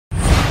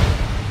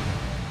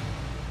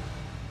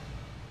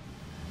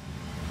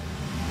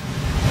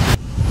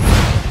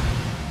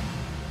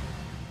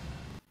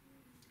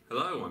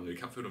Hello, I'm Luke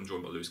Hatfield. I'm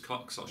joined by Lewis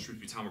Cox, our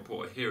Shrewsbury Town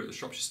reporter here at the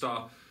Shropshire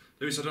Star.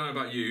 Lewis, I don't know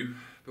about you,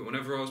 but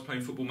whenever I was playing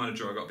Football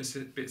Manager, I got a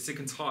bit sick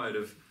and tired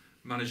of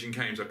managing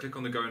games. I click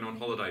on the going on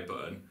holiday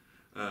button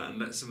and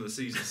let some of the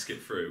seasons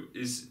skip through.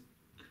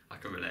 I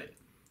can relate.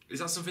 Is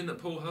that something that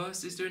Paul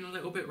Hurst is doing a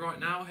little bit right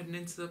now, heading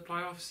into the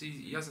playoffs?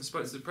 He hasn't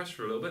spoken to the press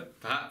for a little bit.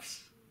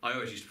 Perhaps. I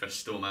always used to press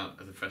storm out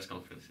of the press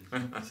conferences.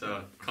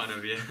 So, kind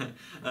of,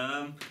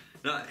 yeah.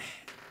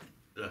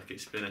 Look,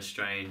 it's been a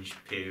strange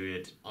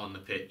period on the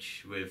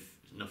pitch with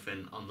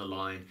nothing on the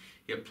line.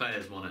 Yeah,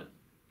 players want to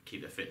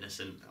keep their fitness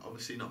and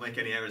obviously not make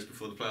any errors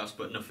before the playoffs,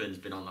 but nothing's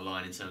been on the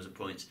line in terms of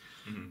points.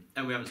 Mm-hmm.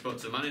 And we haven't spoken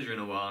to the manager in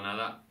a while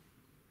now.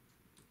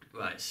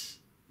 It's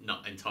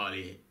not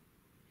entirely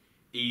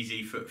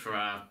easy for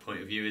our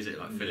point of view, is it?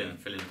 Like filling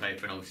the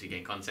paper and obviously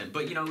getting content.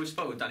 But we've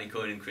spoken with Danny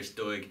Coyne and Chris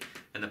Doig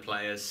and the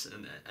players,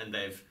 and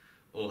they've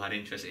all had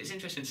interest. It's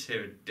interesting to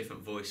hear a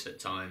different voice at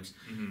times.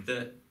 Mm-hmm.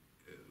 That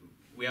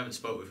we haven't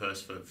spoke with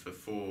Hurst for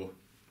 4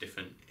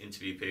 different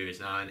interview periods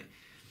now, and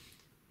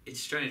it's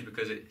strange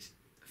because it's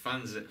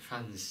fans.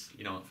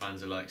 You know what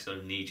fans are like, sort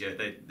of knee jerk.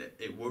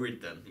 It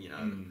worried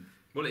them.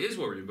 Well, it is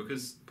worrying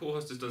because Paul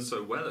Hurst has done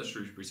so well at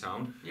Shrewsbury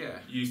Town. Yeah.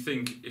 You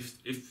think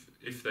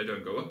if they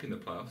don't go up in the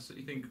playoffs,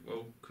 you think,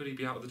 well, could he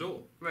be out of the door?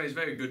 Well, he's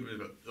very good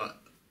with like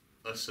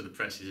us. So the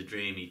press is a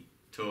dream. He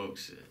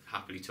talks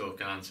happily,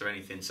 and answer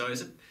anything. So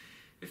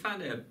we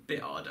found it a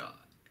bit odd.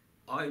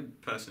 I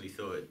personally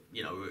thought,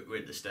 we're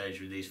at the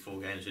stage with these 4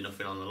 games with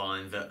nothing on the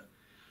line that,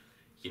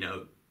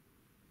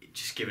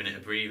 just giving it a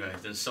breather.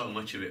 He's done so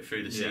much of it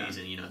through the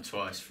season.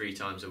 Twice, 3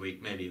 times a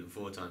week, maybe even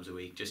 4 times a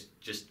week.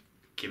 Just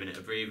giving it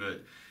a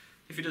breather.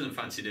 If he doesn't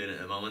fancy doing it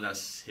at the moment,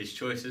 that's his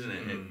choice, isn't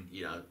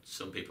it?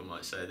 Some people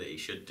might say that he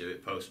should do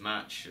it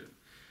post-match,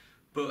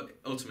 but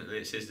ultimately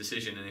it's his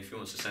decision. And if he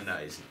wants to send out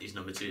his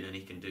number 2, then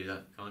he can do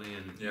that, can't he?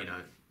 And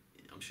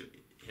I'm sure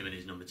him and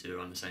his number 2 are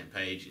on the same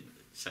page and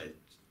say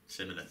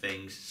similar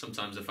things.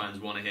 Sometimes the fans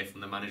want to hear from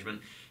the management.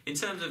 In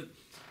terms of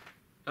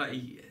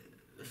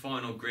the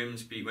final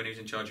Grimsby, when he was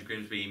in charge of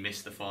Grimsby, he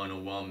missed the final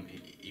one.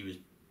 He was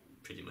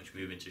pretty much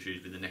moving to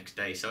Shrewsbury the next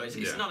day. So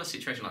it's not a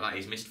situation like that.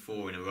 He's missed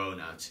 4 in a row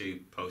now, 2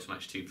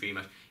 post-match, 2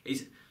 pre-match.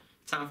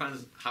 Town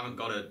fans haven't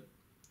got to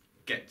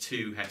get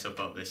too het up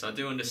of this. I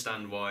do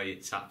understand why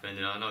it's happened,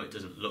 and I know it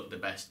doesn't look the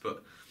best,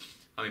 but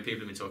I mean, people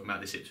have been talking about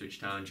this Ipswich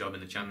Town job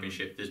in the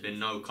Championship. There's been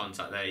no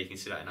contact there. You can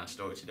see that in our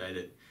story today,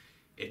 that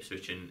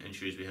Ipswich and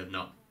Shrewsbury have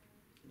not.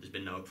 There's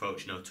been no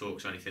approach, no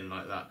talks or anything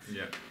like that.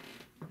 Yeah.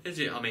 Is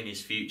it? I mean,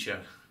 his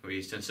future, where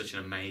he's done such an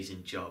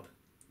amazing job.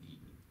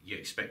 You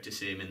expect to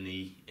see him in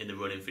the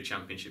running for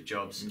Championship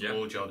jobs,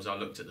 all jobs. I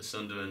looked at the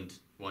Sunderland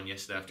one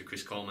yesterday after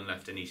Chris Coleman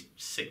left, and he's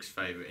 6th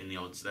favourite in the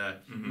odds there.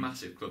 Mm-hmm.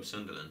 Massive club,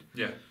 Sunderland.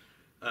 Yeah.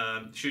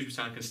 Shrewsbury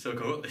Town can still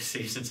go up this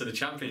season to the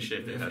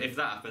Championship. Yeah. If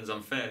that happens,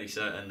 I'm fairly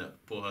certain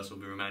that Paul Hurst will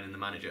be remaining the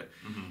manager.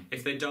 Mm-hmm.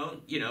 If they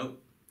don't,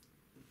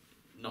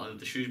 not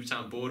the Shrewsbury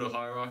Town board or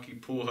hierarchy,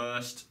 Paul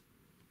Hurst,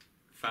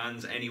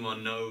 fans,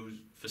 anyone knows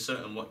for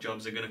certain what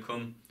jobs are going to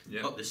come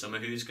up this summer,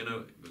 who's going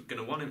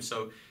to want him.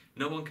 So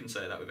no one can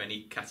say that with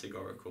any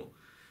categorical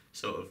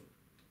sort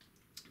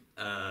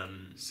of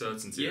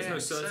certainty. There's no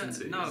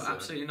certainty. No,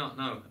 absolutely not.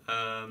 No.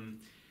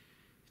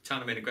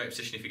 Town are in a great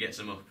position if he gets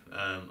them up,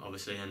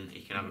 obviously, and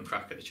he can have a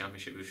crack at the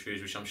Championship with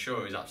Shrewsbury, which I'm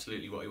sure is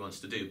absolutely what he wants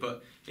to do.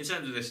 But in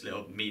terms of this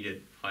little media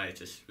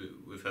hiatus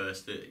with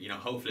Hurst,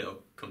 hopefully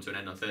it'll come to an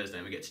end on Thursday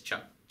and we get to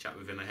chat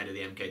with him ahead of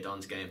the MK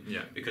Dons game.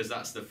 Yeah. Because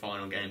that's the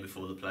final game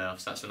before the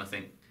playoffs. That's when I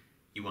think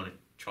you want to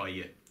try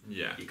your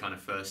kind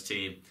of first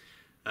team.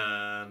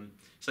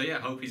 So yeah,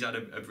 I hope he's had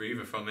a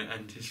breather from it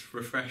and is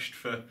refreshed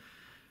for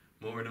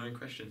more annoying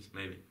questions,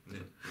 maybe. Yeah,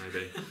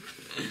 maybe.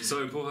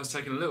 So Paul has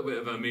taken a little bit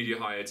of a media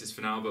hiatus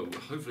for now, but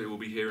hopefully we'll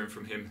be hearing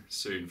from him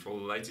soon. For all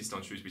the latest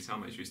on Shrewsbury Town,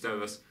 make sure you stay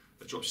with us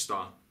at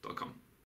dropstar.com.